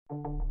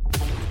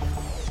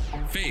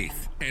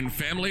Faith and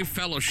Family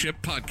Fellowship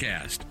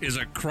Podcast is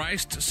a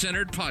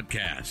Christ-centered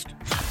podcast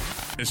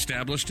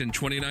established in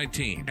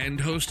 2019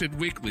 and hosted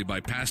weekly by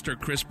Pastor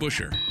Chris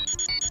Busher,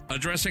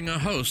 addressing a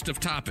host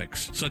of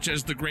topics such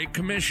as the Great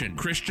Commission,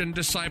 Christian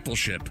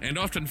discipleship, and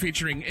often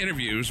featuring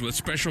interviews with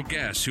special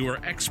guests who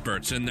are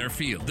experts in their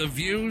field. The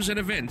views and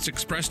events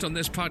expressed on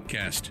this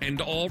podcast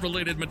and all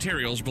related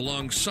materials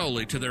belong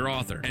solely to their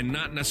author and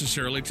not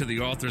necessarily to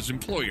the author's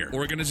employer,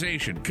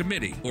 organization,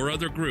 committee, or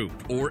other group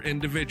or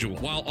individual.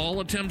 While all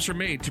attempts are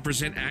made to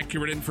present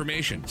accurate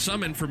information,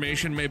 some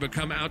information may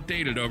become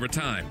outdated over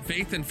time.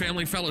 Faith and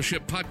Family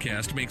Fellowship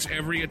Podcast makes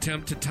every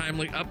attempt to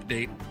timely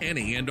update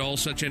any and all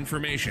such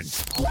information.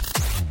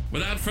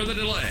 Without further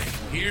delay,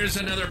 here's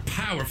another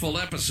powerful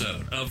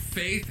episode of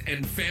Faith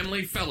and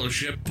Family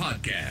Fellowship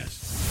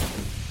Podcast.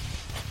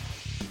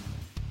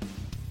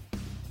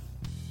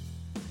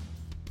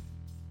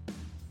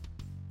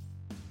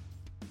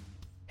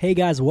 Hey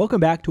guys, welcome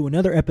back to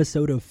another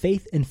episode of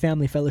Faith and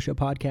Family Fellowship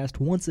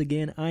Podcast. Once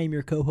again, I am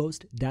your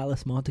co-host,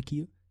 Dallas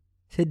Montague.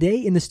 Today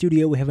in the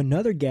studio, we have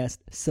another guest,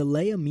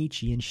 Saleha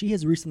Michi, and she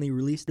has recently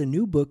released a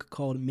new book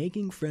called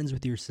Making Friends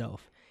with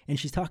Yourself. And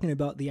she's talking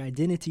about the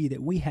identity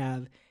that we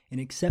have in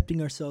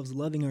accepting ourselves,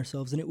 loving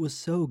ourselves, and it was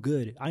so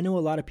good. I know a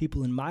lot of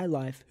people in my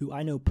life who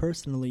I know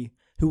personally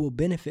who will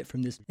benefit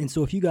from this. And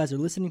so if you guys are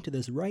listening to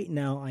this right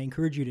now, I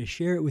encourage you to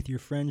share it with your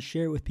friends,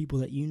 share it with people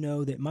that you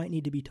know that might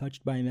need to be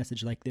touched by a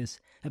message like this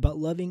about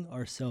loving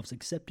ourselves,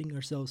 accepting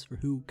ourselves for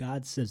who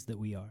God says that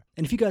we are.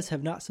 And if you guys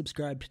have not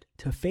subscribed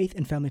to Faith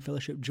and Family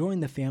Fellowship,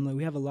 join the family.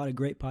 We have a lot of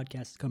great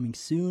podcasts coming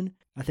soon.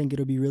 I think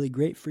it'll be really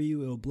great for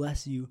you. It'll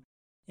bless you.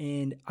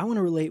 And I want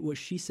to relate what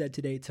she said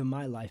today to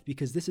my life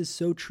because this is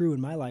so true in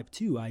my life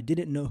too. I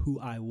didn't know who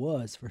I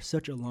was for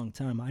such a long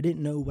time. I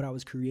didn't know what I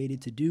was created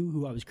to do,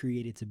 who I was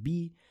created to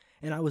be.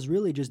 And I was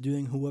really just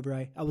doing whoever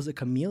I was a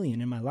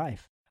chameleon in my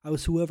life. I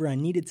was whoever I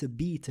needed to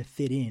be to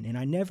fit in. And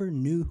I never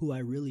knew who I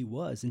really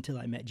was until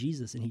I met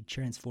Jesus and he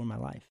transformed my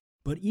life.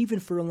 But even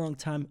for a long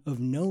time of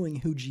knowing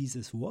who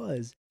Jesus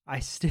was, I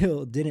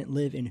still didn't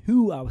live in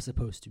who I was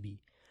supposed to be.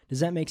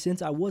 Does that make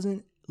sense? I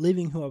wasn't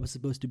living who I was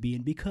supposed to be.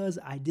 And because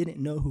I didn't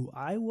know who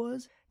I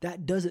was,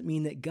 that doesn't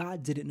mean that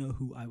God didn't know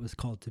who I was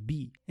called to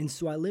be. And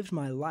so I lived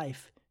my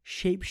life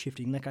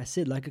shape-shifting, like I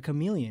said, like a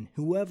chameleon.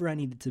 Whoever I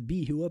needed to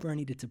be, whoever I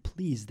needed to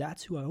please,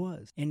 that's who I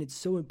was. And it's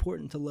so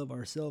important to love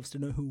ourselves, to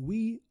know who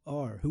we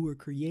are, who we're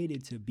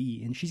created to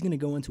be. And she's going to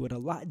go into it a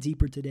lot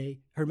deeper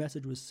today. Her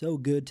message was so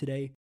good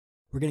today.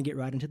 We're going to get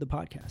right into the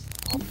podcast.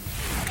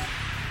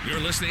 You're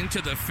listening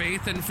to the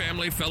Faith and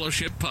Family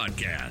Fellowship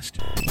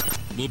Podcast.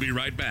 We'll be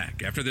right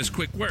back after this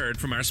quick word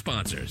from our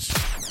sponsors.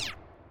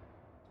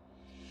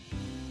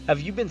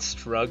 Have you been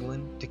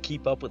struggling to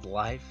keep up with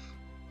life?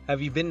 Have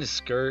you been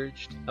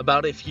discouraged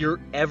about if you're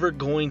ever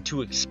going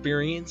to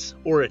experience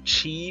or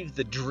achieve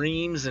the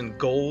dreams and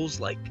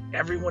goals like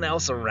everyone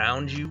else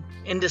around you?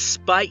 And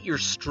despite your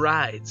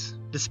strides,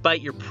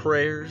 despite your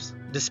prayers,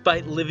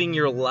 despite living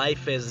your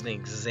life as an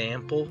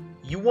example,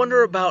 you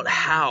wonder about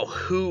how,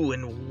 who,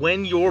 and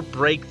when your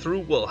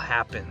breakthrough will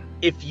happen.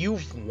 If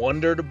you've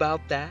wondered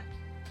about that,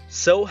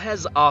 so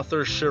has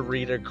author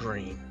Sharita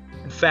Green.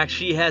 In fact,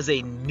 she has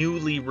a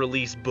newly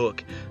released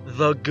book,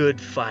 The Good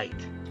Fight.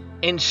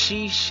 And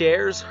she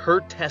shares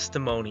her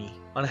testimony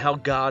on how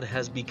God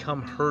has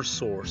become her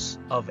source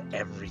of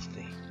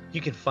everything.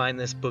 You can find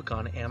this book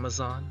on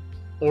Amazon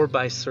or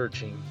by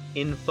searching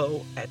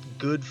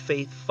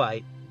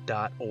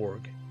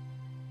info@goodfaithfight.org.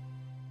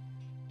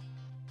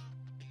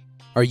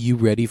 Are you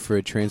ready for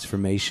a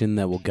transformation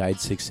that will guide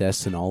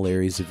success in all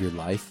areas of your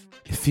life?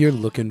 If you're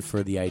looking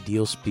for the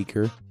ideal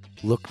speaker,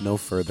 look no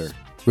further.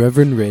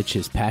 Reverend Rich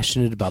is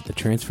passionate about the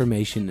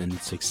transformation and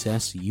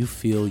success you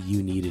feel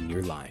you need in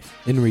your life.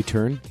 In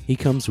return, he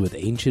comes with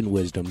ancient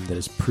wisdom that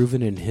is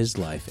proven in his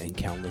life and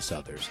countless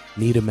others.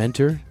 Need a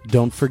mentor?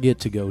 Don't forget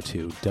to go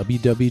to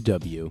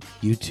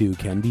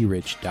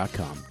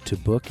www.youtoocanberich.com to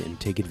book and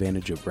take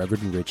advantage of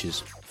Reverend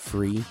Rich's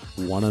free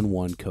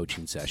one-on-one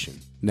coaching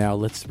session. Now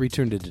let's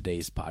return to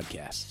today's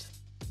podcast.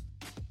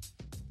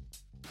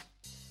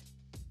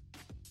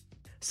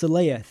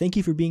 Saleha, thank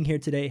you for being here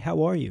today.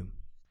 How are you?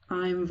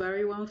 I'm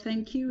very well,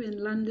 thank you,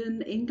 in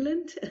London,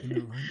 England.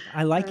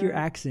 I like your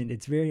accent.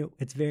 It's very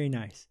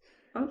nice.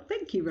 Oh,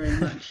 thank you very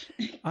much.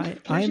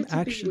 I'm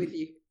actually be with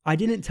you. I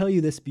didn't tell you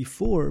this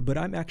before, but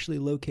I'm actually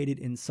located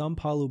in São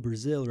Paulo,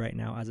 Brazil right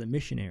now as a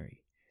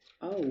missionary.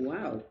 Oh,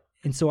 wow.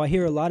 And so I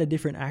hear a lot of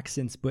different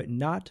accents, but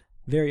not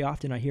very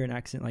often I hear an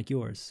accent like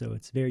yours, so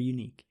it's very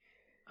unique.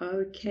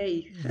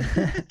 Okay.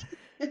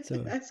 So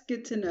that's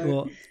good to know.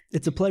 Well,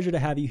 it's a pleasure to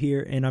have you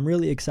here, and I'm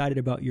really excited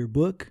about your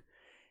book.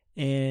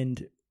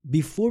 And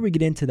before we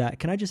get into that,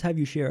 can I just have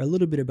you share a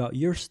little bit about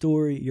your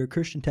story, your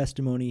Christian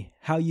testimony,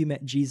 how you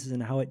met Jesus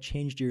and how it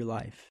changed your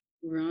life?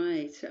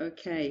 Right.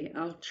 Okay.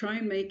 I'll try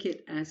and make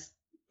it as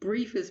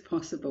brief as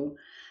possible.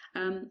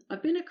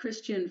 I've been a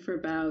Christian for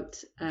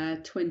about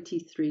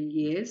 23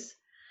 years.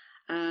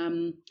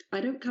 I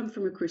don't come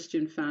from a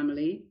Christian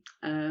family.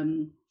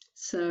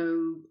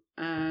 So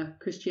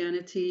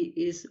Christianity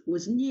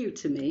was new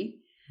to me,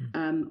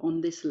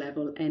 on this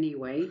level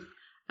anyway.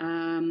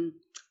 So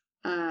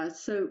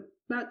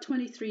about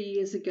 23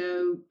 years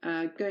ago,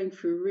 going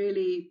through a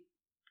really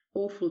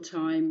awful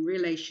time,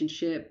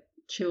 relationship,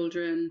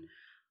 children,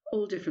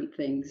 all different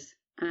things.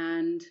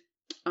 And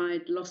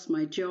I'd lost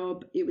my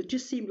job. It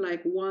just seemed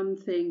like one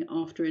thing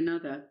after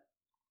another.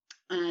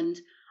 And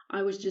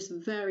I was just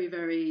very,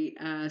 very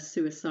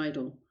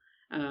suicidal.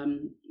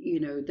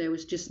 There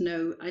was just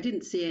I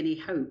didn't see any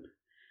hope.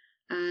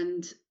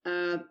 And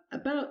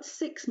about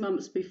 6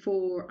 months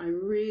before I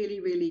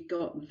really, really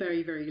got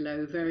very, very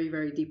low, very,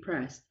 very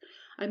depressed,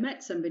 I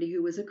met somebody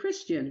who was a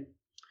Christian.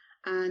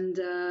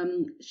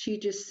 And she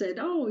just said,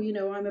 "Oh,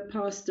 I'm a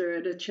pastor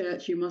at a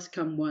church. You must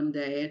come one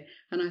day."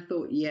 And I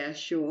thought, yeah,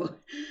 sure.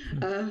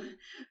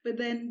 But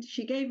then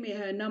she gave me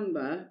her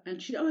number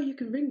and she said, "Oh, you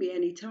can ring me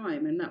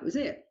anytime." And that was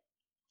it.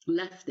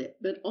 Left it.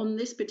 But on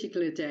this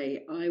particular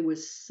day, I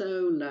was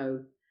so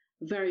low,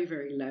 very,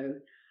 very low.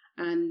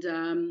 And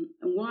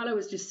while I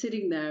was just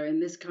sitting there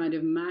in this kind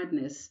of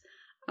madness,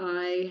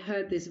 I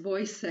heard this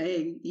voice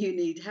saying, "You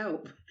need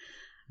help."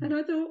 And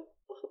I thought,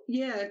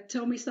 yeah,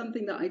 tell me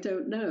something that I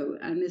don't know.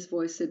 And this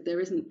voice said,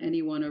 "There isn't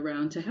anyone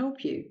around to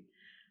help you."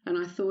 And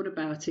I thought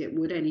about it.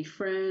 Would any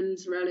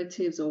friends,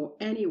 relatives, or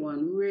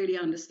anyone really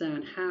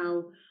understand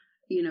how,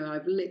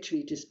 I've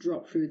literally just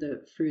dropped through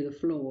the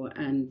floor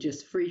and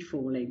just free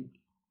falling.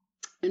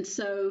 And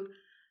so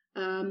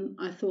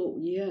I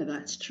thought, yeah,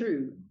 that's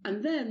true.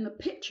 And then the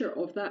picture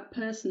of that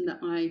person that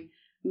I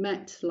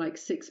met like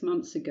 6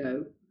 months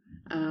ago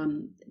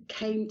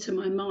came to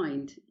my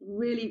mind,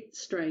 really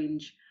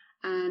strange.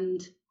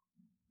 And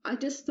I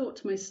just thought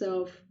to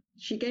myself,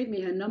 she gave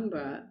me her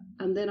number,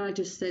 and then I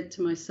just said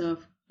to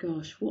myself,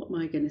 gosh, what am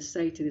I going to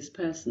say to this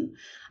person?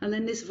 And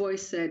then this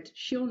voice said,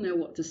 she'll know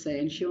what to say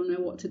and she'll know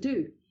what to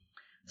do.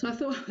 So I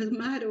thought I was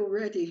mad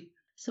already.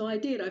 So I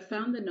did. I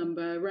found the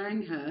number,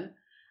 rang her,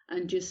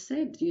 and just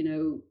said,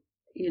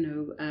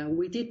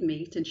 we did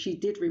meet, and she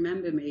did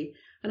remember me.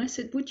 And I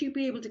said, would you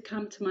be able to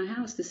come to my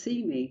house to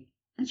see me?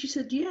 And she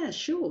said, yeah,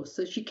 sure.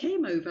 So she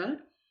came over.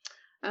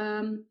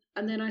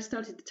 And then I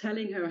started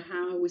telling her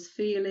how I was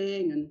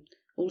feeling and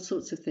all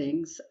sorts of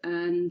things.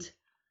 And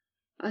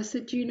I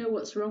said, do you know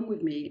what's wrong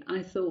with me?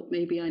 I thought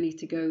maybe I need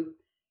to go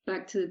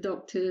back to the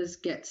doctors,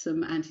 get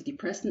some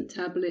antidepressant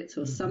tablets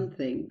or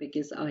something,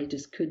 because I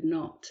just could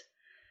not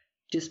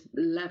just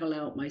level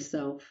out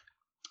myself.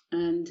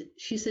 And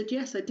she said,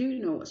 yes, I do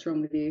know what's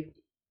wrong with you.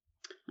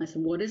 I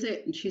said, what is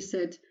it? And she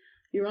said,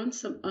 you're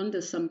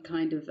under some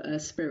kind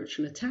of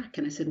spiritual attack.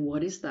 And I said,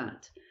 what is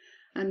that?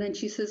 And then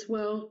she says,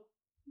 well,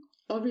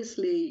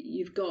 obviously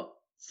you've got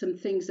some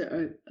things that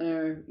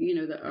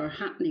are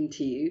happening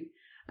to you.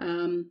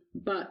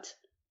 But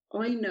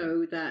I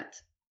know that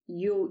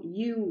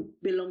you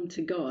belong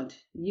to God.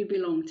 You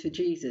belong to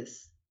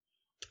Jesus.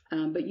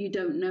 But you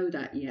don't know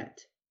that yet.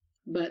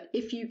 But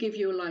if you give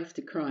your life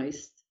to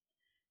Christ,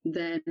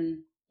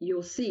 then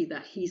you'll see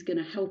that he's going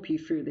to help you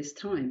through this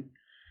time.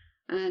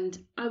 And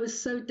I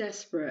was so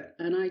desperate,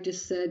 and I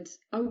just said,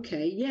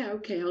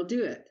 okay, I'll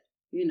do it,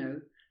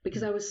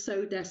 because I was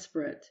so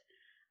desperate.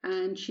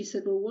 And she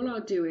said, well, what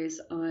I'll do is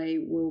I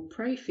will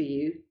pray for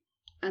you,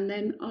 and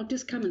then I'll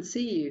just come and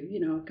see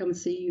you, I'll come and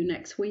see you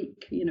next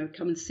week,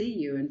 come and see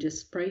you and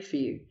just pray for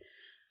you.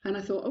 And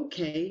I thought,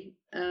 okay.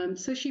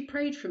 So she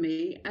prayed for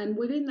me, and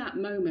within that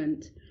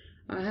moment,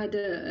 I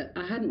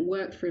hadn't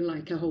worked for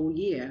like a whole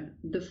year.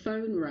 The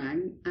phone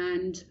rang,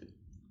 and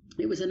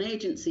it was an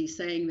agency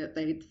saying that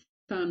they'd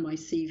found my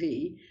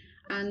CV,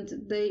 and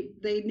they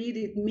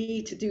needed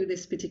me to do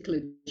this particular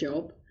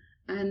job.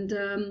 And,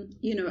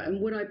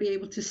 and would I be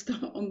able to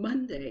start on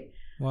Monday?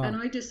 Wow. And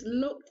I just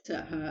looked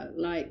at her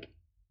like,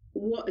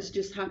 what has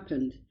just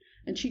happened?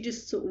 And she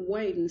just sort of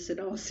waved and said,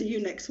 I'll see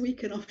you next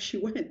week. And off she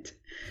went.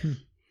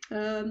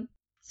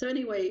 So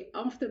anyway,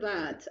 after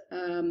that,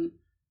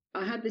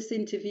 I had this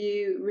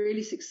interview,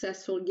 really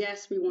successful.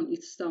 Yes, we want you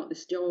to start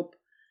this job.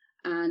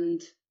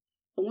 And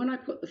when I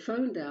put the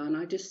phone down,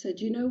 I just said,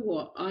 you know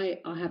what? I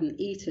haven't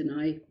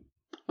eaten.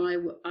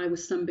 I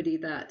was somebody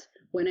that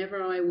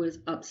whenever I was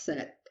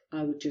upset,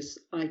 I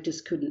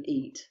just couldn't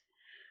eat.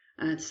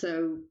 And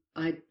so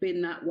I'd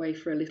been that way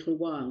for a little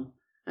while.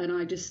 And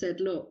I just said,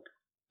 look,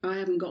 I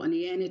haven't got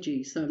any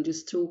energy. So I'm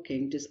just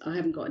talking, I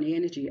haven't got any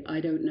energy.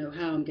 I don't know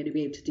how I'm going to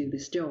be able to do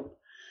this job.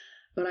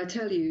 But I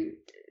tell you,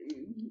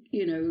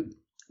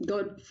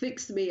 God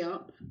fixed me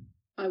up.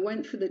 I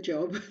went for the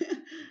job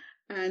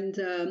and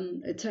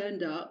it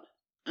turned up,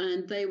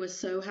 and they were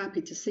so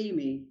happy to see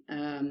me.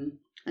 And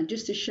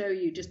just to show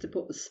you, just to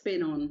put the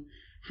spin on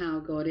how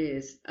God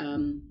is,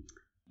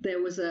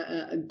 there was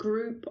a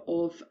group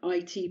of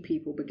IT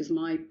people, because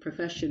my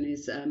profession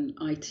is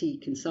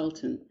IT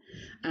consultant,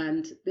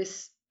 and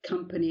this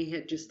company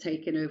had just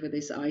taken over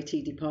this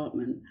IT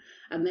department,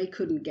 and they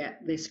couldn't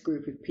get this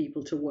group of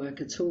people to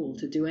work at all,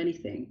 to do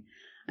anything.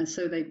 And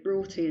so they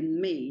brought in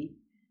me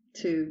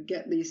to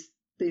get these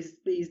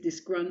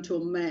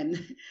disgruntled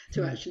men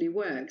to actually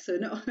work. So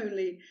not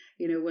only,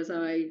 was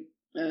I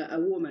a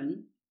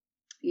woman,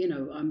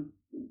 I'm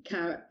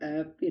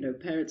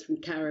parents from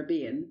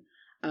Caribbean.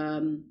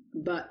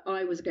 But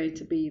I was going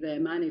to be their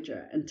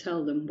manager and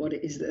tell them what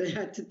it is that they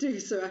had to do.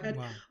 So I had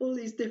all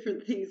these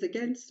different things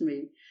against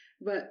me.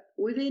 But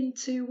within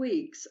 2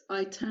 weeks,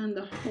 I turned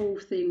the whole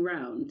thing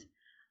round,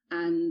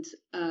 and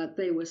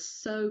they were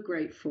so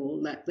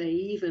grateful that they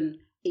even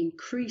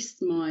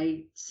increased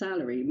my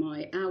salary,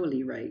 my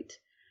hourly rate.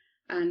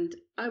 And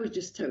I was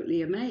just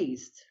totally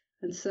amazed.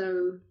 And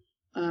so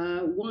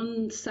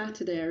one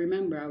Saturday, I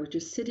remember I was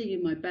just sitting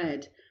in my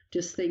bed,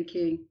 just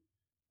thinking,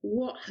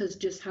 what has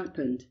just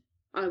happened?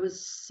 I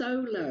was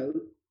so low,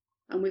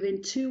 and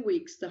within 2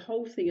 weeks, the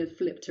whole thing had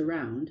flipped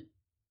around,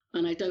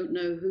 and I don't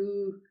know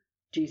who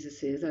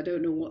Jesus is. I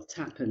don't know what's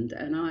happened.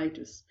 And I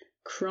just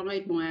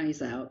cried my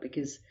eyes out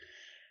because,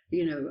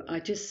 I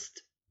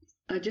just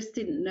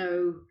didn't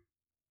know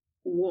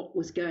what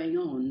was going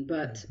on.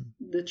 But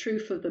the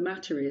truth of the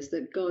matter is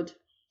that God,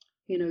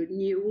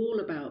 knew all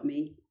about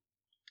me.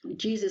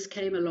 Jesus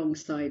came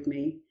alongside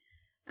me,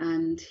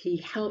 and he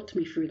helped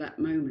me through that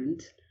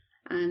moment.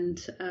 And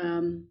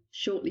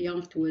shortly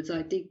afterwards,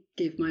 I did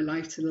give my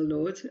life to the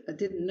Lord. I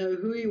didn't know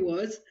who he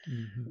was,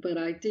 but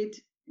I did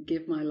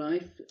give my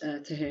life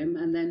to him.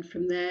 And then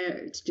from there,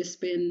 it's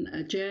just been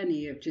a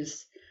journey of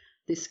just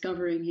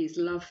discovering his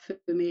love for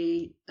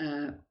me,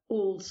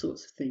 all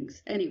sorts of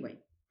things. Anyway,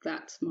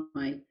 that's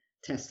my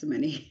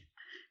testimony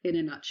in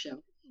a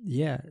nutshell.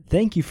 Yeah,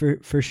 thank you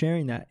for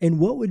sharing that. And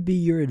what would be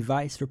your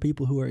advice for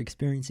people who are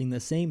experiencing the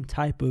same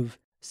type of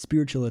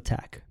spiritual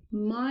attack?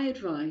 My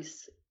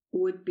advice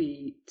would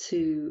be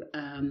to,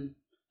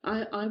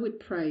 I would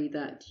pray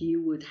that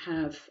you would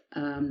have,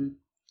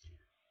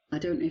 I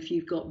don't know if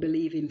you've got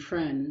believing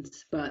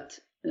friends, but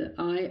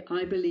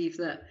I believe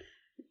that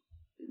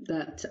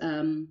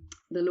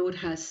the Lord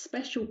has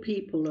special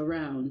people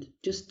around,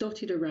 just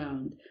dotted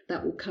around,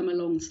 that will come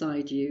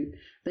alongside you.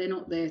 They're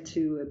not there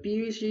to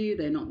abuse you.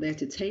 They're not there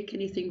to take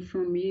anything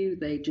from you.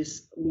 They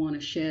just want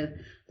to share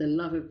the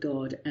love of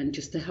God and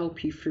just to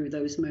help you through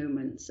those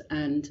moments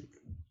and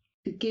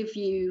give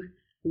you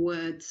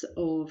words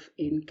of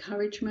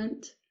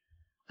encouragement,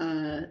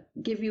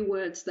 give you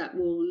words that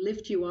will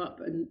lift you up.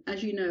 And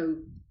as you know,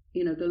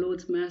 the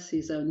Lord's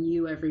mercies are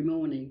new every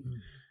morning.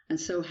 And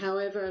so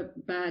however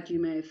bad you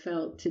may have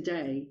felt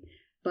today,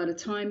 by the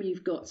time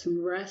you've got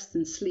some rest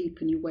and sleep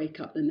and you wake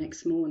up the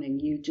next morning,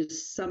 you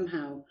just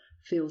somehow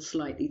feel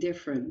slightly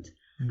different.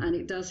 And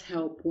it does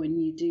help when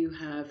you do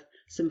have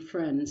some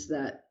friends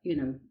that, they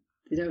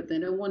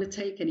don't want to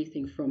take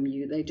anything from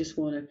you. They just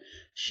want to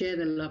share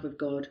the love of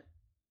God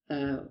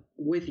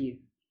with you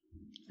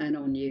and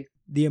on you.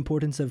 The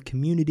importance of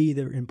community,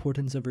 the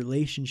importance of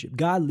relationship,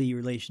 godly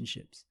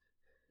relationships.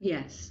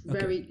 Yes,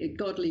 very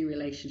godly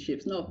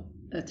relationships, not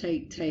a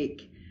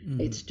take.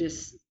 It's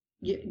just,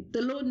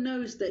 the Lord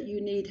knows that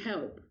you need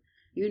help.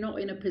 You're not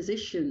in a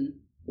position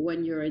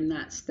when you're in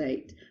that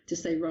state to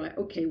say, right,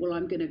 okay, well,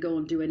 I'm going to go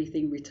and do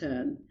anything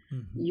return.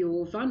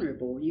 You're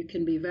vulnerable. You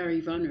can be very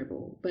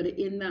vulnerable. But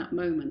in that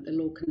moment, the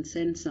Lord can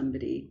send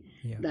somebody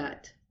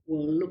that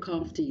will look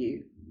after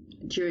you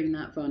during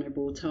that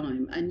vulnerable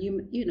time. And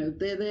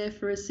they're there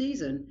for a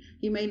season.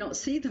 You may not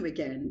see them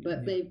again,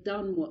 but they've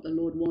done what the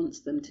Lord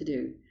wants them to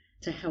do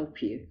to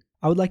help you.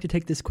 I would like to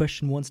take this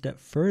question one step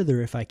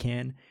further if I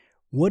can.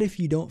 What if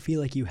you don't feel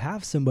like you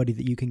have somebody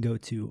that you can go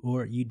to,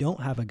 or you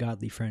don't have a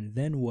godly friend?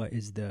 Then what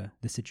is the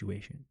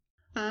situation?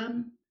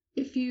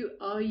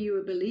 Are you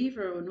a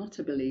believer or not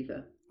a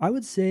believer? I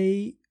would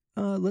say,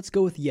 let's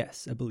go with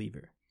yes, a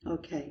believer.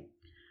 Okay.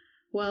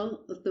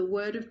 Well, the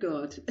Word of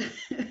God,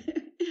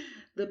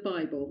 the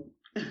Bible.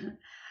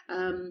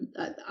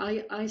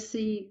 I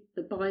see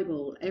the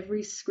Bible,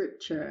 every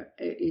scripture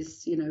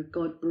is,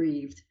 God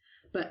breathed,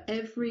 but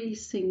every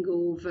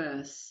single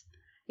verse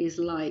is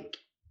like,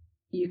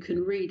 you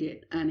can read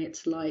it and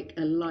it's like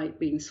a light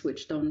being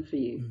switched on for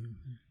you.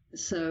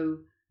 So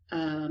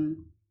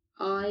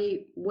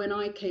when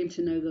I came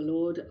to know the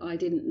Lord, I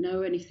didn't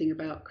know anything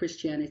about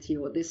Christianity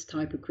or this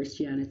type of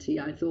Christianity.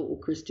 I thought all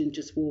Christians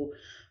just wore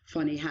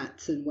funny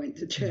hats and went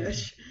to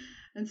church.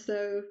 And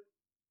so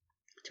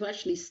to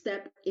actually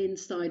step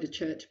inside a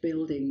church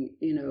building,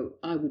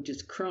 I would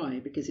just cry,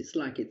 because it's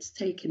like it's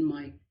taken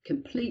my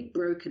complete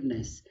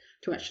brokenness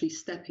to actually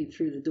stepping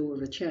through the door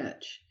of a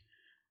church.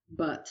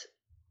 But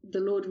the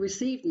Lord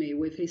received me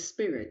with his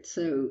Spirit.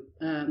 So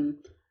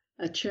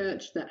a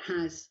church that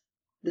has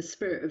the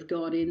Spirit of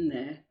God in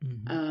there,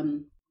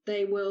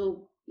 they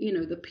will,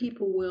 the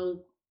people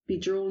will be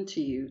drawn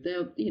to you.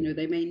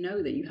 They may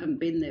know that you haven't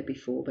been there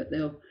before, but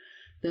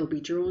they'll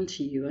be drawn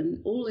to you.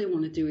 And all they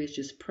want to do is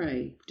just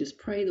pray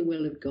the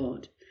will of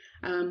God.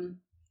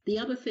 The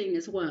other thing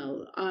as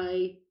well,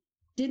 I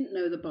didn't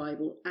know the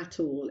Bible at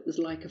all. It was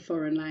like a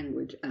foreign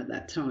language at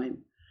that time.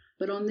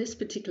 But on this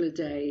particular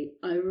day,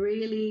 I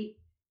really,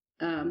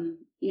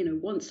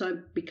 once I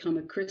become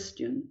a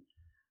Christian,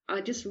 I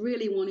just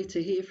really wanted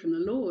to hear from the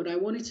Lord. I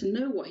wanted to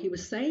know what he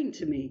was saying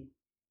to me.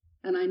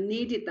 And I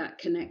needed that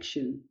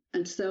connection.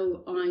 And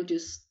so I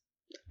just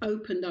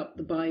opened up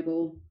the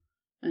Bible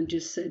and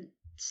just said,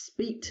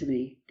 speak to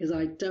me, because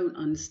I don't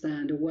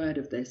understand a word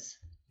of this.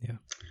 Yeah.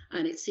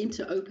 And it seemed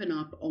to open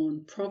up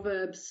on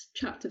Proverbs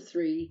chapter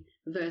 3,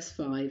 verse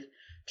 5.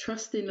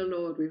 Trust in the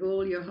Lord with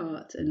all your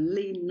heart and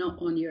lean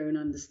not on your own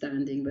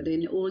understanding, but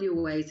in all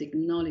your ways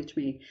acknowledge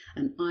me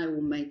and I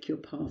will make your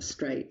path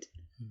straight.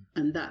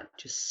 And that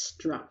just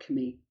struck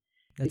me.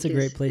 That's a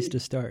great place to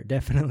start,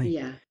 definitely.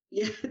 Yeah,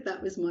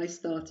 that was my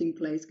starting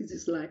place, because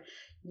it's like,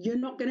 you're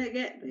not going to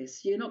get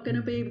this. You're not going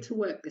to be able to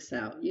work this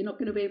out. You're not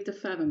going to be able to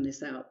fathom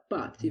this out.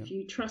 But if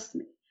you trust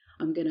me,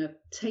 I'm going to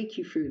take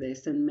you through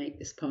this and make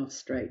this path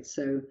straight.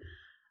 So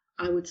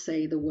I would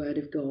say the word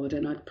of God,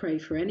 and I'd pray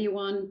for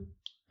anyone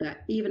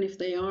that even if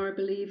they are a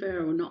believer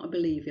or not a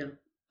believer,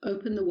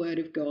 open the word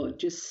of God,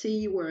 just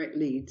see where it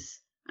leads,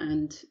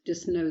 and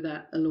just know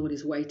that the Lord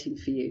is waiting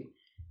for you.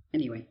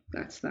 Anyway,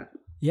 that's that.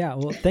 Yeah,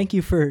 well, thank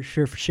you for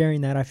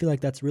sharing that. I feel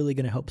like that's really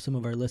going to help some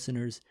of our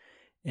listeners.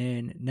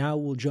 And now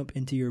we'll jump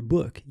into your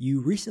book.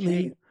 You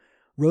recently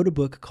wrote a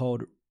book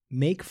called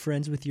Make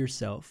Friends with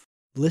Yourself.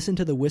 Listen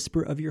to the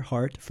whisper of your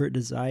heart, for it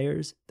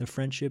desires the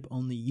friendship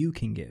only you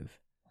can give.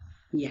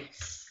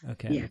 Yes.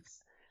 Okay.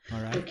 Yes.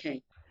 All right.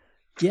 Okay.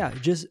 Yeah,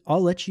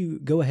 I'll let you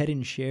go ahead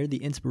and share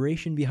the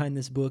inspiration behind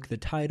this book, the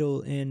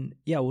title, and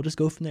we'll just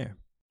go from there.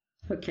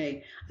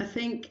 Okay. I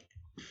think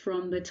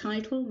from the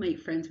title, Make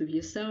Friends with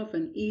Yourself,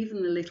 and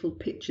even the little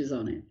pictures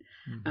on it,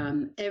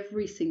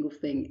 every single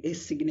thing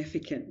is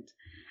significant.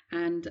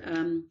 And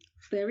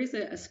there is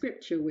a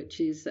scripture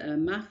which is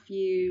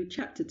Matthew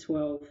chapter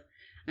 12,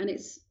 and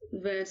it's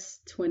verse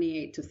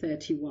 28 to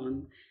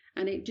 31.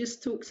 And it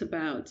just talks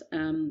about,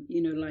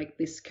 like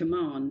this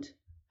command,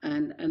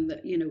 and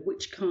that,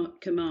 which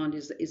command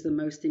is the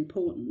most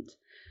important.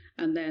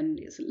 And then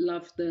it's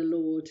love the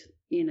Lord,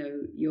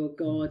 your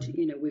God,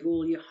 with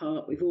all your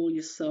heart, with all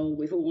your soul,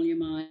 with all your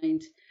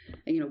mind,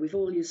 with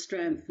all your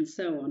strength, and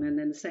so on. And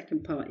then the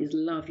second part is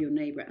love your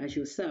neighbor as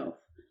yourself.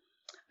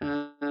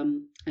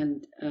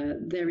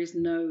 There is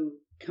no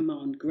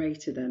command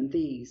greater than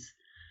these.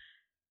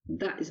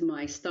 That is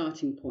my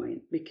starting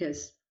point,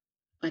 because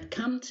I'd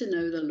come to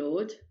know the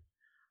Lord.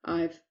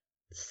 I've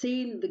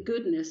seen the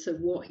goodness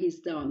of what he's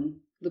done,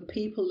 the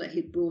people that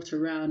he'd brought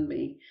around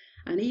me,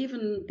 and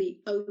even the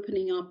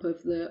opening up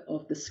of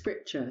the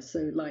scripture.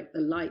 So like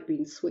the light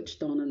being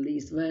switched on in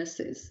these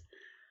verses.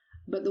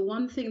 But the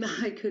one thing that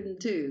I couldn't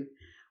do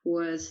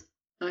was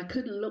I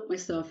couldn't look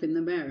myself in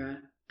the mirror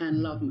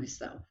and love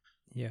myself.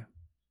 Yeah.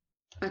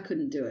 I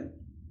couldn't do it.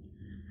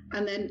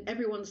 And then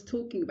everyone's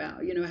talking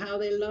about, how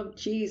they love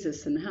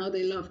Jesus and how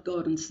they love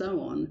God and so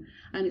on.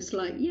 And it's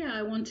like,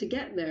 I want to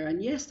get there.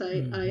 And yes,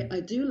 I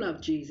do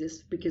love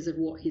Jesus because of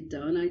what he'd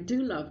done. I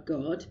do love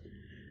God,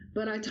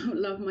 but I don't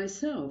love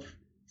myself.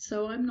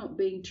 So I'm not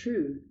being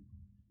true.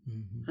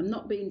 I'm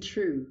not being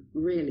true,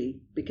 really,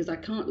 because I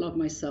can't love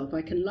myself.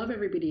 I can love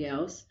everybody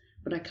else,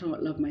 but I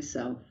can't love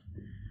myself.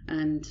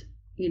 And,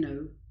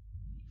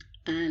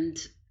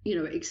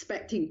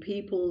 expecting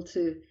people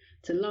to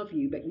love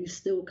you, but you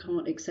still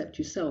can't accept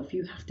yourself.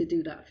 You have to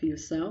do that for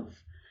yourself.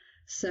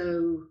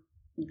 So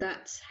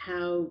that's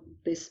how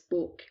this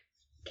book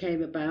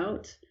came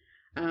about.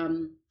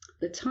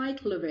 The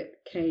title of it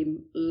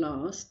came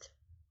last,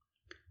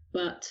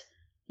 but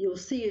you'll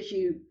see as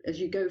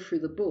you go through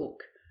the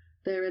book,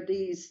 there are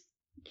these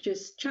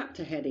just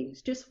chapter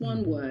headings, just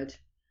one word.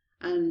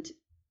 And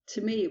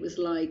to me, it was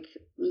like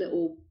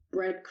little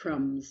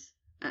breadcrumbs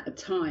at a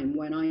time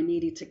when I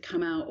needed to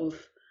come out of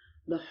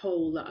the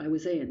hole that I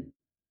was in.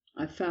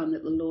 I found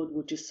that the Lord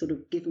would just sort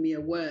of give me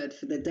a word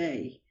for the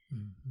day.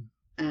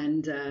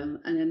 And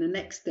then the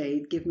next day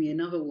he'd give me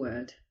another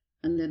word,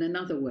 and then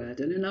another word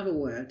and another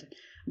word.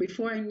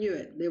 Before I knew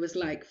it, there was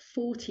like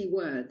 40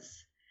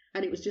 words.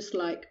 And it was just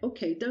like,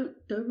 okay, don't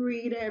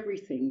read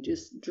everything.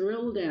 Just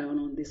drill down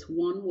on this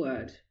one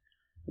word.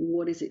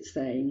 What is it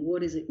saying?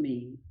 What does it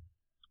mean?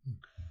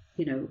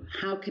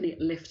 How can it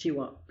lift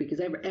you up?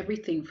 Because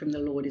everything from the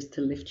Lord is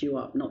to lift you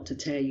up, not to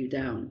tear you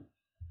down.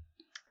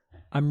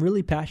 I'm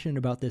really passionate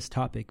about this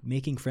topic,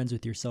 making friends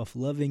with yourself,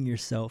 loving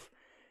yourself,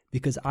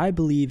 because I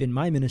believe in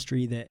my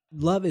ministry that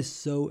love is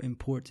so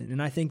important.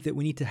 And I think that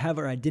we need to have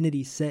our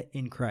identity set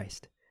in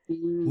Christ.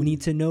 We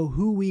need to know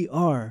who we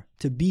are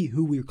to be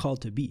who we're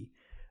called to be.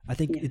 I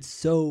think it's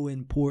so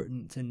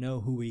important to know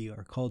who we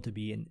are called to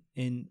be.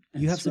 And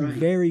you have some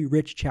very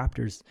rich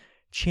chapters: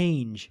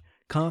 change,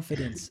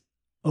 confidence,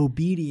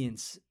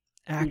 obedience,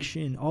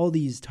 action, all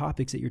these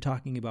topics that you're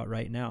talking about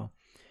right now.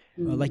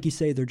 Like you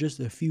say, they're just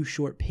a few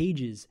short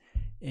pages,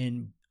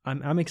 and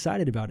I'm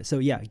excited about it. So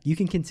you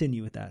can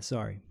continue with that.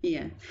 Sorry.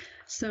 Yeah.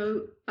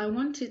 So I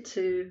wanted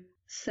to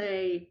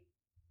say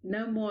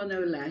no more,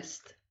 no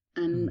less,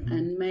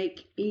 and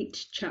make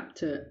each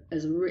chapter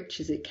as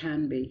rich as it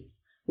can be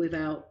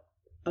without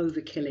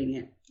overkilling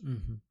it.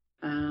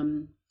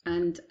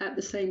 And at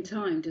the same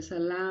time, just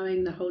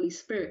allowing the Holy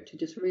Spirit to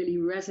just really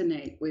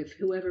resonate with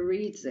whoever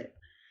reads it.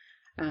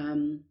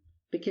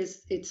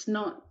 Because it's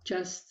not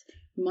just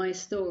my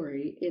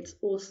story, it's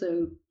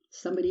also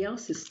somebody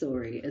else's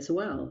story as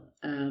well,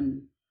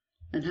 and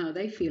how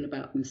they feel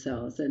about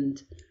themselves,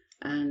 and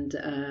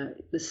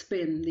the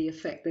spin, the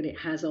effect that it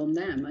has on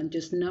them, and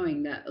just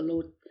knowing that the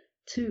Lord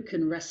too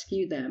can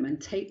rescue them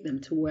and take them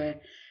to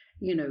where,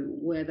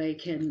 where they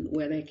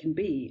can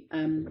be.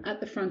 At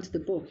the front of the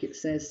book, it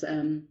says,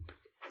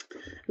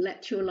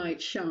 let your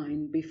light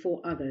shine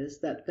before others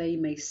that they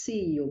may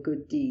see your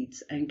good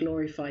deeds and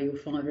glorify your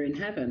Father in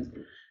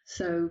heaven.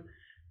 So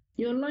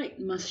your light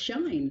must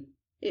shine.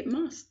 It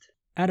must.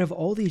 Out of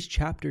all these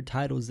chapter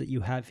titles that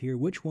you have here,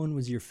 which one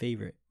was your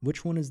favorite?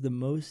 Which one is the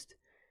most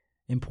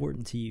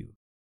important to you?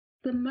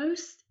 The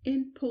most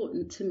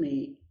important to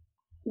me,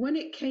 when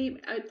it came,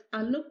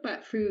 I look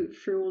back through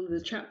all of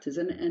the chapters,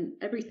 and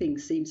everything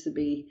seems to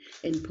be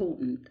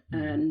important.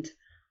 And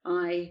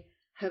I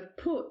have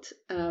put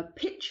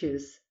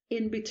pictures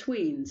in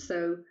between,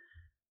 so,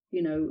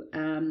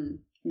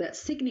 that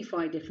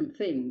signify different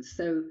things.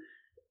 So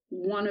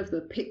one of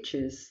the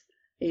pictures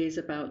is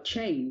about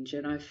change,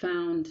 and I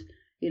found,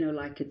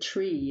 like a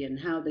tree and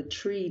how the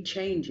tree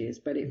changes,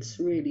 but it's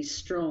really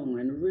strong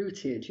and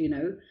rooted,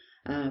 in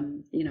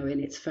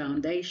its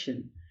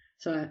foundation.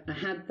 So I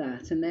had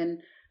that. And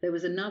then there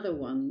was another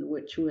one,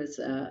 which was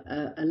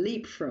a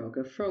leapfrog,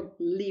 a frog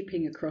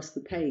leaping across the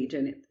page,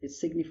 and it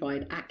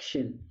signified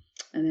action.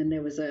 And then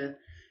there was a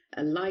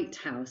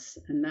lighthouse,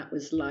 and that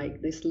was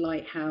like, this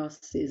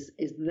lighthouse is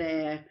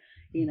there,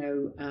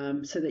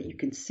 so that you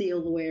can see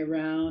all the way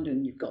around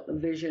and you've got the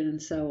vision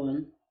and so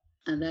on.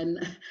 And then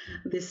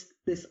this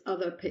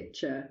other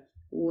picture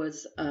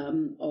was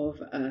of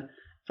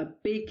a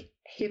big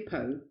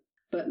hippo,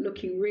 but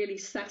looking really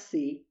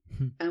sassy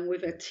and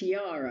with a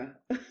tiara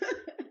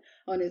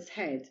on its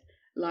head,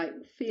 like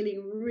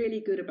feeling really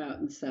good about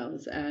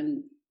themselves.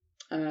 And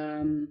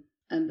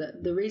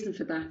the reason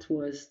for that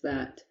was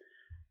that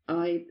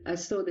I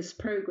saw this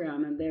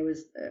program, and there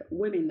was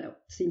women that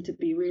seemed to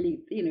be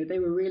really, they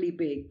were really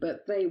big,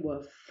 but they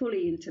were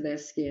fully into their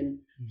skin,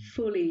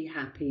 fully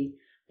happy.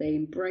 They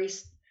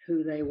embraced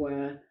who they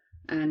were,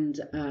 and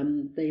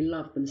they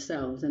loved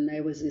themselves. And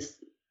there was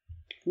this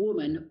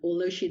woman,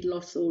 although she'd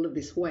lost all of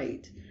this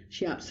weight,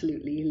 she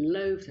absolutely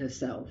loathed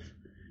herself.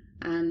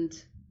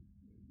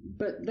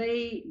 But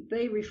they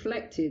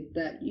reflected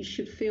that you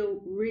should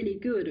feel really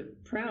good,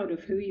 proud of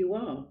who you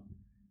are,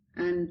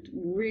 and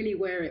really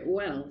wear it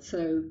well.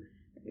 So,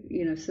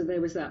 so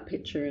there was that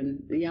picture,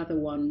 and the other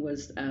one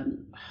was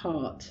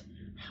heart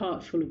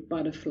full of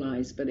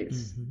butterflies, but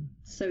it's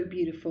so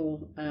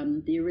beautiful.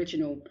 The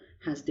original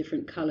has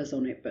different colors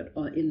on it, but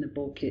in the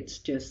book it's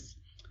just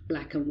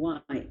black and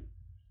white.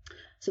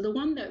 So the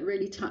one that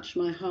really touched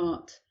my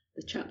heart,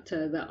 the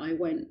chapter that I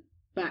went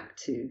back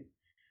to,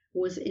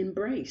 was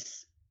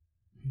embrace.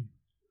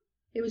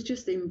 It was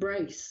just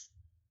embrace.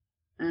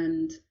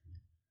 And,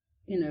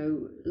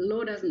 the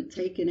Lord hasn't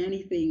taken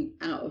anything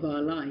out of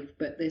our life,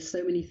 but there's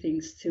so many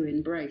things to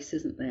embrace,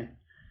 isn't there?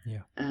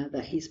 Yeah.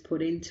 That He's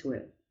put into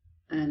it.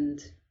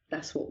 And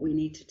that's what we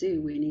need to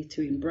do. We need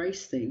to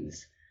embrace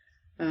things.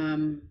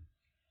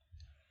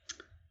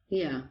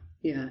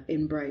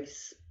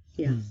 Embrace.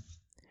 Yeah.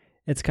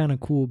 It's kind of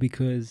cool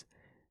because,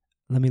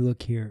 let me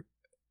look here,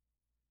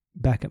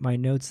 back at my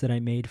notes that I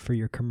made for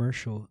your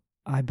commercial.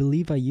 I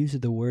believe I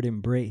used the word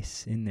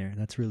embrace in there.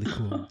 That's really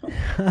cool.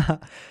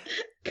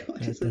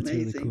 That's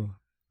really cool.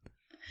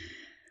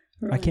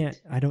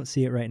 Right. I don't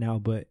see it right now,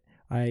 but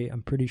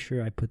I'm pretty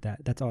sure I put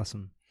that. That's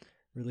awesome.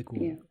 Really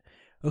cool. Yeah.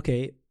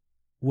 Okay.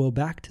 Well,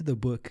 back to the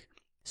book.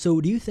 So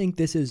do you think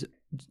this is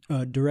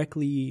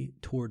directly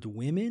towards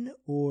women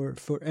or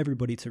for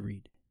everybody to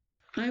read?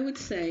 I would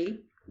say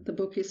the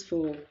book is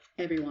for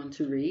everyone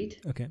to read.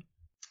 Okay.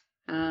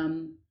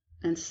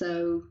 And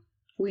so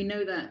we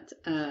know that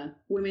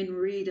women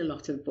read a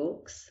lot of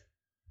books,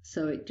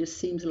 so it just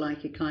seems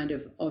like a kind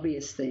of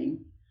obvious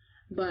thing.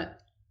 But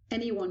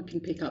anyone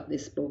can pick up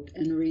this book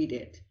and read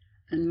it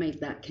and make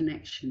that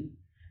connection,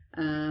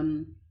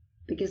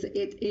 because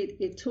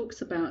it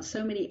talks about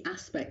so many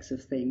aspects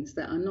of things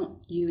that are not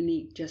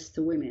unique just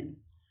to women,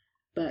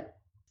 but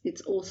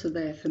it's also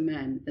there for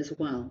men as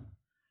well.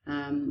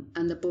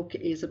 And the book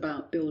is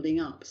about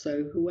building up.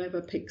 So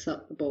whoever picks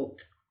up the book,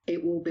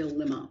 it will build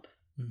them up.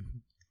 Mm-hmm.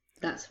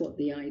 That's what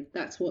the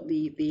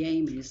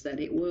aim is, that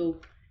it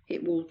will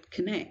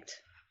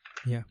connect.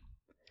 Yeah.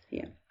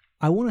 Yeah.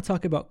 I want to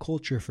talk about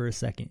culture for a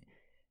second.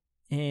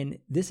 And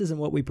this isn't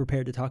what we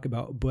prepared to talk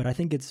about, but I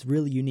think it's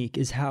really unique,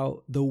 is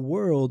how the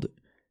world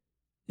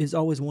is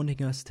always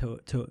wanting us to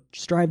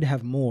strive to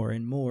have more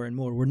and more and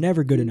more. We're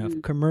never good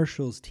enough.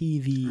 Commercials,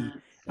 TV,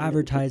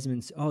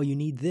 advertisements. Oh, you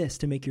need this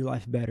to make your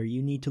life better.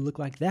 You need to look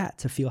like that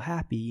to feel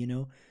happy,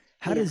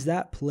 How does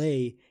that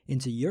play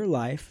into your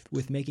life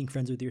with making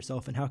friends with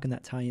yourself, and how can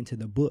that tie into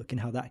the book and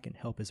how that can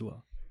help as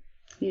well?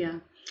 Yeah.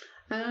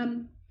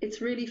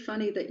 It's really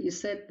funny that you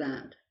said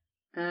that.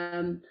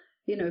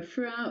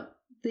 Throughout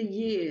the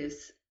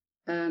years,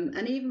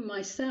 and even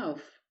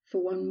myself,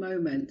 for one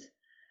moment,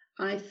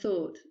 I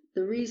thought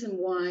the reason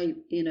why,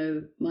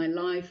 my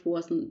life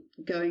wasn't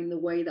going the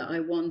way that I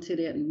wanted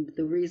it, and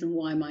the reason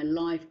why my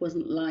life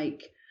wasn't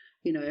like,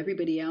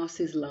 everybody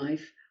else's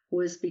life,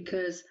 was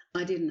because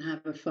I didn't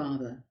have a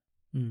father.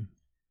 Mm.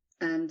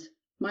 And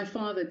my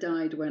father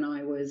died when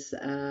I was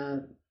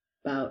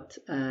about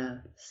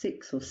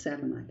 6 or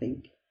 7, I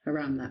think.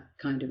 around that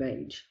kind of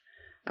age.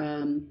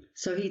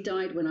 So he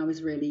died when I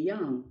was really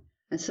young.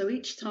 And so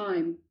each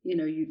time,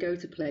 you go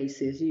to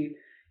places,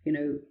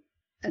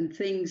 and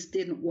things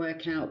didn't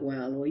work out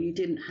well, or you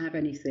didn't have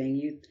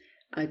anything,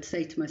 I'd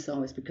say to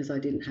myself, it's because I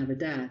didn't have a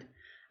dad.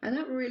 And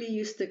that really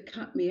used to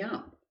cut me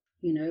up,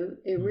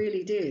 it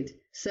really did.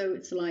 So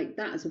it's like,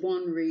 that's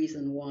one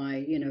reason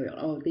why,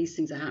 these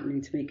things are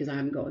happening to me because I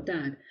haven't got a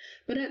dad.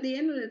 But at the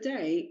end of the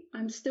day,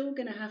 I'm still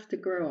going to have to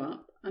grow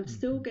up. I'm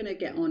still going to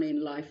get on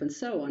in life and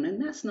so on.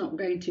 And that's not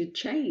going to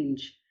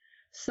change.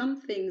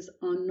 Some things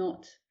are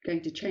not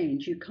going to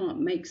change. You can't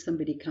make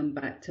somebody come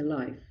back to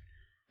life.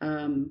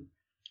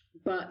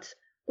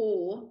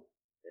 Or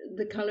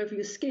the color of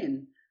your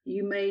skin.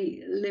 You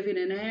may live in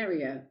an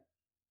area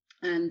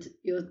and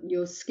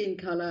your skin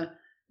color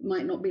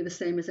might not be the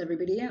same as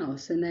everybody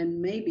else. And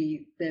then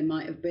maybe there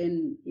might have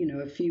been,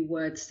 a few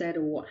words said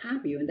or what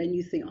have you. And then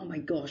you think, oh my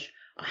gosh,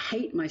 I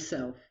hate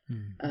myself.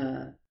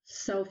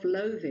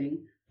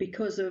 Self-loathing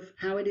because of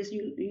how it is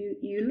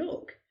you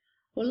look.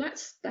 Well,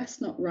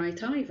 that's not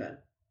right either.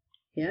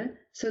 Yeah.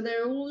 So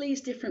there are all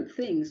these different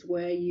things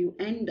where you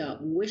end up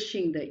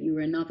wishing that you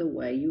were another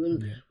way. You were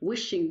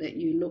wishing that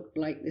you looked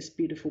like this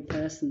beautiful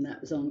person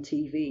that was on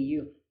TV.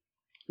 You're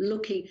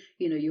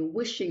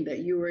wishing that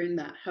you were in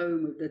that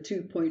home of the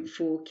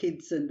 2.4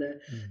 kids and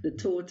the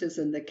tortoise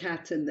and the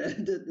cat and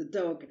the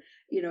dog,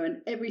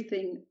 and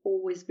everything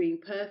always being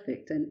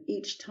perfect. And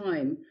each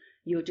time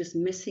you're just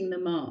missing the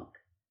mark,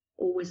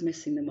 always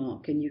missing the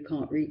mark, and you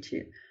can't reach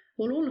it.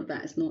 Well, all of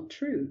that is not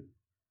true,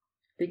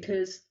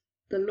 because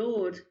the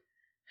Lord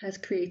has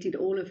created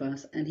all of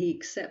us and he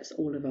accepts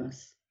all of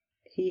us.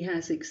 He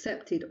has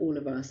accepted all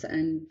of us,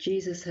 and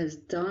Jesus has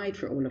died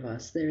for all of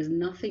us. There is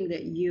nothing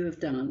that you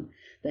have done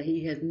that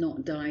he has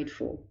not died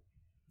for.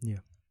 Yeah.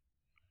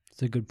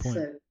 It's a good point.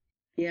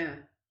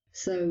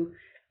 So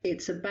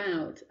it's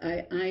about,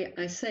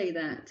 I say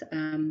that,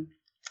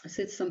 I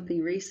said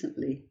something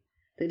recently,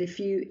 that if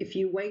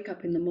you wake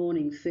up in the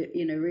morning,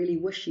 really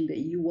wishing that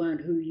you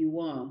weren't who you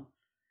are,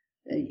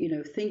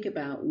 think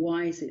about,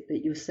 why is it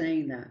that you're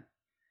saying that?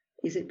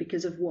 Is it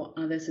because of what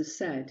others have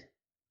said?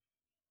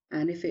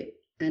 And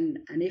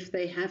if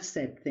they have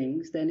said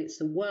things, then it's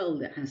the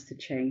world that has to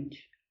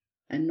change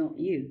and not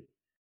you.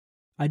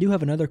 I do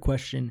have another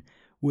question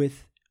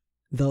with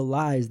the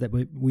lies that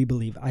we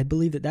believe. I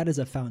believe that is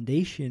a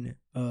foundation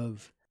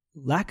of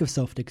lack of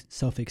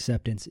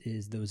self-acceptance,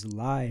 is those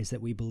lies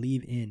that we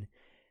believe in.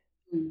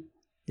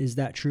 Is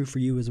that true for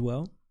you as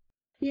well?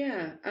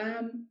 Yeah.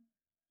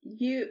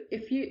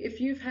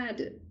 If you've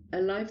had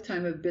a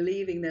lifetime of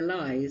believing the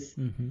lies,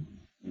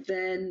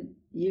 then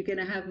you're going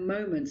to have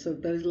moments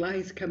of those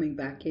lies coming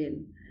back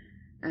in,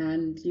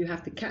 and you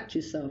have to catch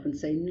yourself and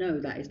say, no,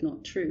 that is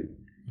not true.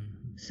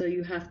 So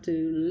you have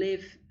to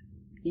live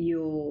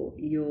your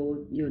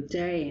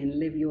day and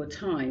live your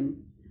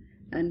time,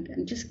 and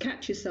just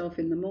catch yourself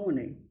in the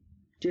morning,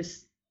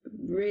 just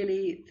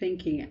really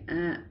thinking,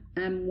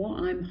 and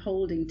what I'm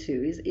holding to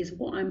is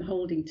what I'm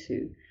holding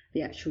to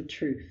the actual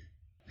truth.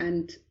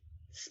 And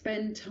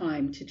spend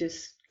time to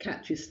just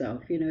catch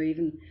yourself,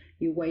 even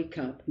you wake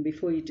up, and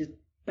before you just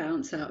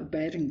bounce out of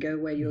bed and go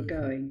where you're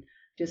going,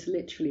 just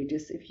literally,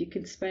 just if you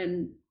can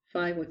spend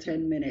 5 or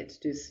 10 minutes,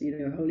 just,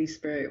 Holy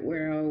Spirit,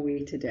 where are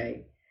we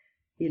today?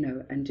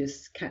 And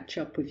just catch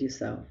up with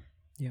yourself.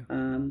 Yeah.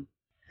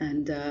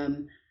 And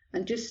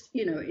just,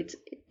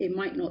 it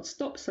might not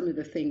stop some of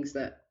the things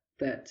that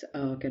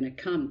are going to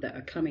come, that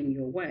are coming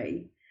your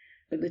way.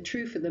 But the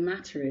truth of the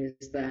matter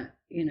is that,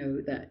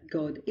 that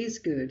God is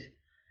good,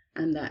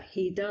 and that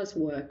he does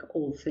work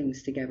all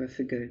things together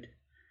for good.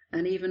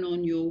 And even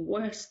on your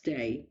worst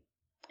day,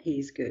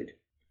 he's good.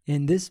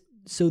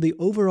 So the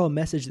overall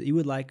message that you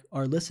would like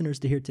our listeners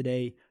to hear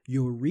today,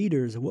 your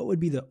readers, what would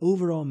be the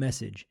overall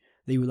message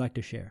that you would like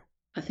to share?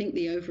 I think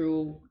the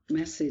overall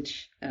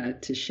message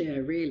to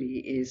share really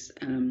is,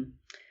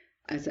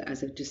 as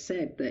I've just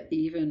said, that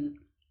even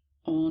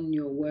on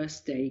your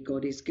worst day,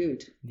 God is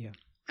good. Yeah.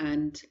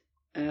 And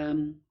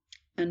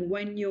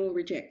when you're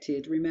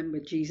rejected, remember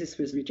Jesus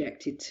was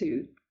rejected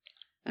too.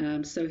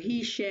 So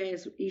he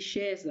shares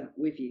that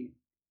with you.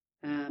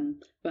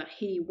 But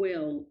he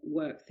will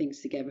work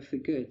things together for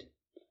good.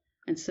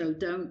 And so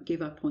don't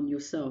give up on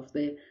yourself.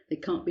 There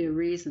can't be a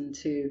reason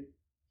to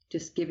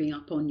just giving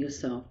up on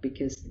yourself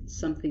because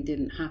something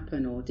didn't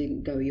happen or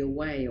didn't go your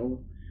way, or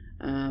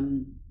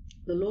the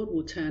Lord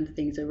will turn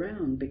things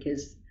around,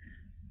 because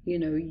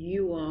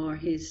you are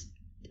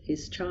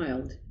his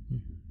child,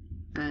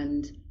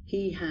 and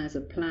he has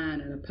a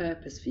plan and a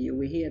purpose for you.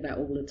 We hear that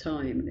all the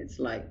time, and it's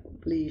like,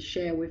 please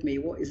share with me,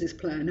 what is this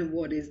plan and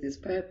what is this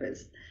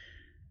purpose?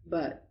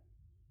 But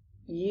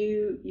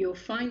you'll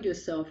find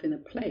yourself in a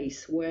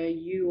place where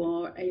you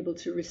are able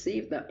to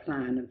receive that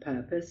plan and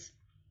purpose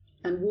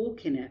and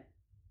walk in it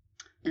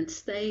and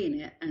stay in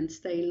it and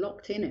stay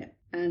locked in it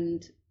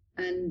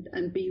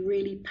and be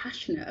really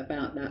passionate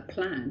about that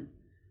plan,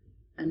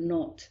 and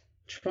not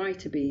try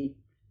to be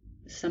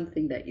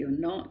something that you're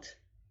not.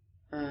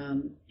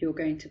 You're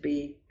going to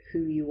be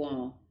who you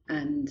are,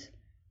 and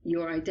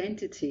your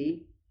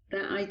identity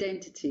that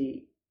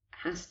identity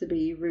has to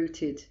be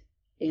rooted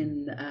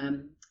in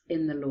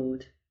the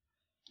Lord.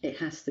 It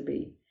has to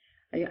be.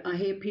 I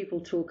hear people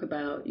talk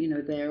about,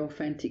 their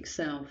authentic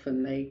self,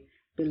 and they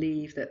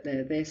believe that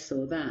they're this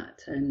or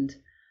that. And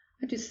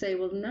I just say,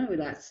 well, no,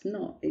 that's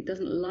not. It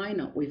doesn't line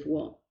up with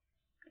what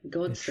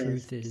God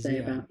says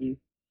about you,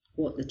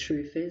 what the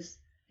truth is.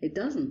 It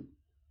doesn't.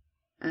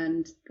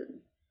 And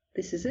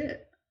this is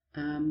it.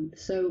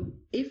 So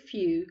if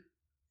you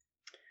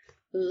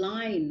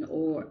line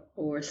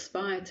or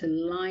aspire to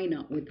line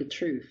up with the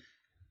truth,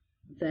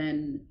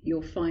 then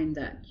you'll find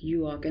that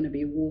you are going to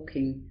be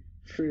walking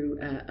through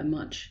a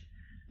much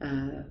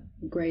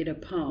greater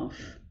path.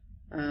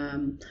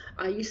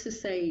 I used to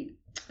say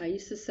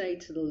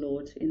to the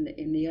Lord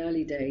in the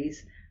early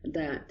days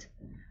that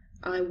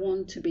I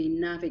want to be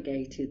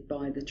navigated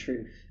by the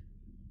truth.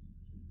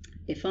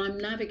 If I'm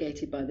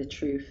navigated by the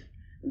truth,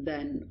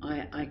 then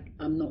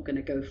I'm not going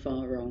to go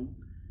far wrong.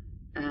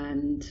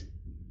 And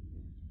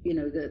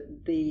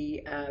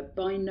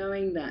by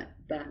knowing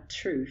that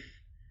truth,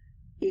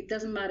 it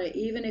doesn't matter,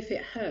 even if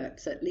it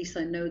hurts, at least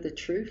I know the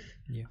truth.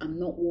 Yeah. I'm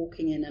not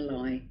walking in a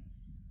lie.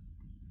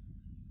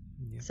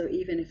 Yeah. So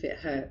even if it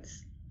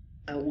hurts,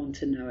 I want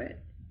to know it,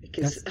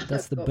 because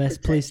that's the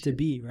best place to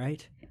be,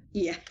 right?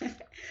 Yeah,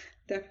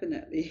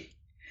 definitely.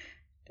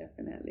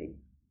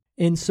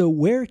 And so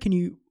where can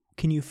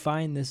you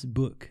find this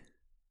book?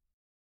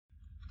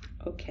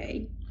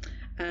 Okay.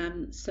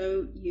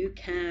 So you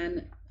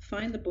can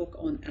find the book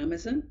on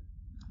Amazon,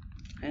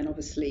 and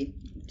obviously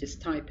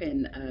just type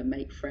in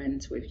Make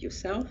Friends with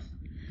Yourself,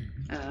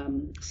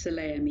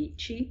 Saleha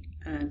Michi,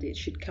 and it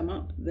should come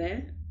up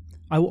there.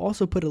 I will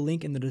also put a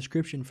link in the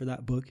description for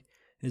that book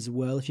as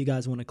well. If you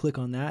guys want to click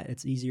on that,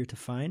 it's easier to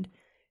find.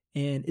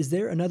 And is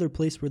there another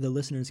place where the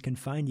listeners can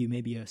find you?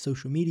 Maybe a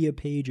social media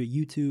page, or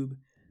YouTube?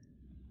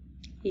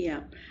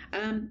 Yeah.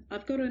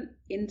 I've got an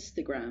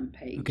Instagram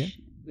page, okay,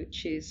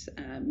 which is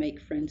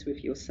Make Friends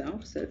with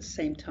Yourself. So it's the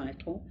same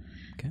title.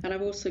 Okay. And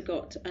I've also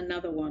got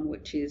another one,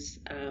 which is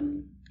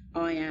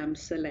I Am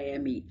Saleha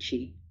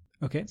Michi.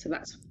 Okay. So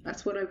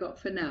that's what I've got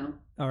for now.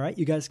 All right.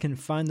 You guys can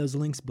find those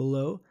links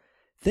below.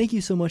 Thank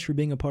you so much for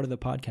being a part of the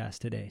podcast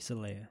today,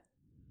 Saleha.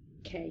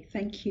 Okay.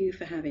 Thank you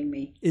for having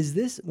me.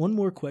 One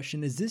more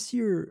question. Is this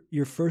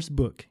your first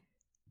book?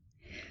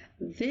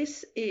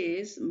 This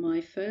is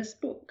my first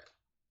book.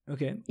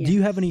 Okay. Yes. Do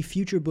you have any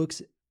future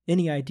books,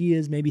 any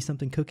ideas, maybe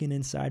something cooking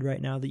inside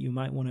right now that you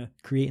might want to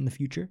create in the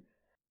future?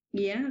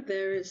 Yeah,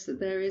 there is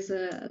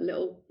a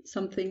little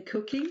something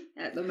cooking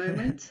at the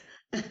moment.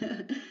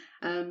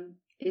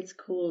 It's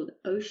called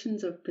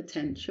Oceans of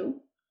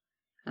Potential.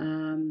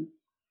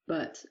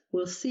 But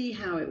we'll see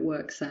how it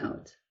works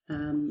out.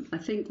 I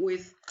think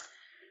with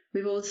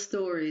all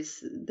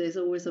stories, there's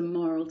always a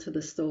moral to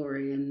the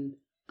story, and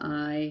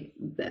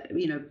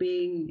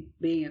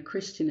being a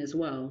Christian as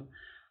well,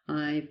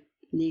 I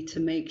need to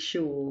make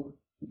sure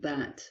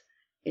that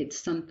it's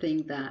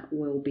something that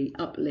will be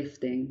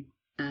uplifting,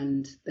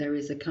 and there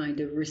is a kind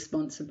of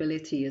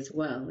responsibility as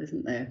well,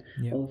 isn't there,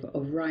 yeah,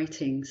 of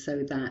writing,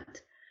 so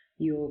that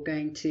you're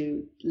going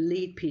to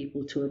lead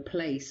people to a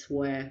place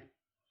where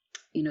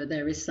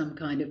there is some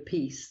kind of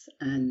peace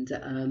and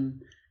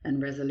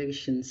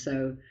resolution.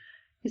 So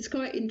it's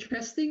quite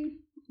interesting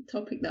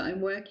topic that I'm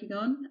working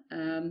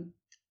on.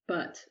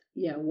 But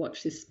yeah,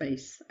 watch this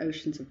space,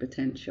 Oceans of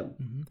Potential.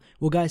 Mm-hmm.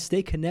 Well, guys,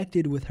 stay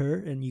connected with her,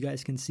 and you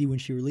guys can see when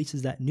she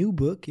releases that new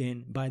book,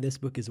 and buy this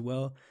book as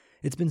well.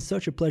 It's been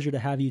such a pleasure to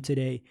have you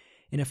today.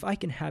 And if I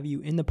can have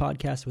you in the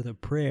podcast with a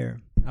prayer,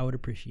 I would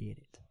appreciate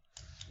it.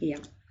 Yeah.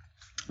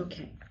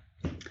 Okay.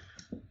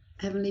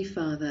 Heavenly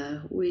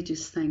Father, we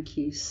just thank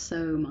you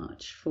so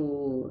much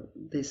for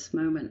this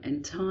moment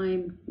in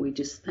time. We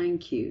just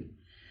thank you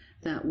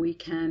that we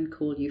can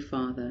call you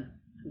Father,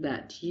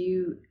 that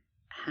you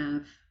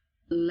have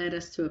led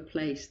us to a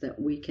place that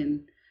we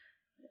can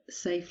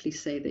safely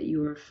say that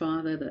you are a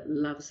Father that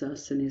loves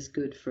us and is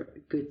good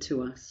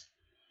to us.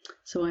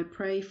 So I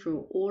pray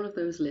for all of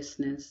those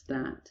listeners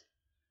that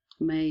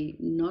may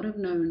not have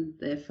known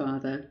their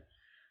Father,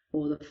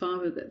 or the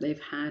Father that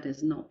they've had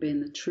has not been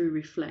the true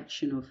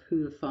reflection of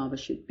who the Father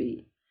should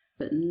be.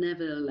 But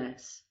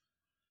nevertheless,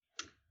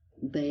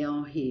 they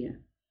are here.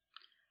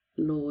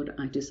 Lord,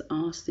 I just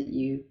ask that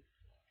you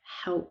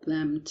help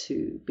them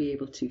to be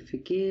able to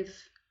forgive,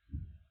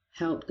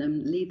 help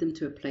them, lead them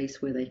to a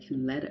place where they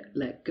can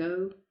let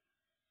go,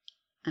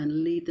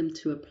 and lead them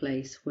to a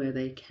place where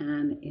they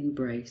can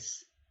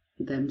embrace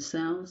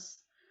themselves,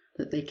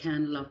 that they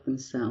can love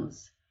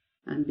themselves,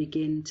 and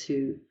begin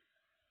to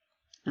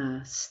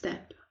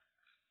step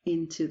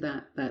into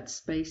that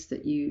space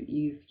that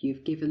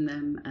you've given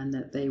them, and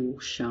that they will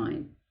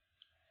shine.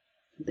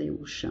 They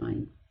will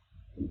shine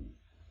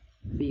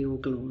for your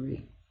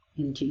glory.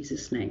 In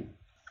Jesus' name,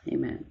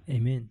 amen.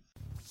 Amen.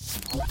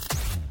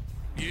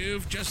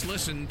 You've just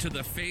listened to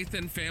the Faith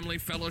and Family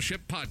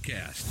Fellowship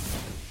podcast.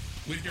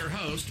 with your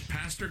host,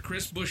 Pastor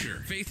Chris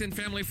Busher. Faith and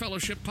Family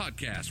Fellowship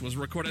Podcast was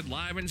recorded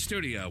live in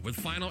studio with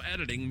final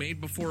editing made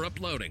before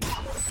uploading.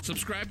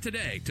 Subscribe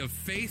today to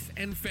Faith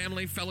and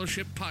Family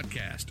Fellowship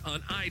Podcast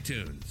on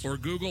iTunes or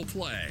Google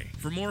Play.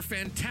 For more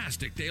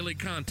fantastic daily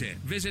content,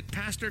 visit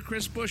Pastor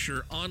Chris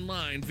Busher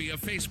online via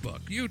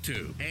Facebook,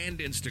 YouTube, and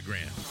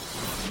Instagram.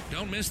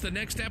 Don't miss the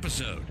next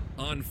episode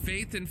on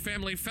Faith and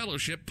Family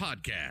Fellowship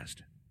Podcast.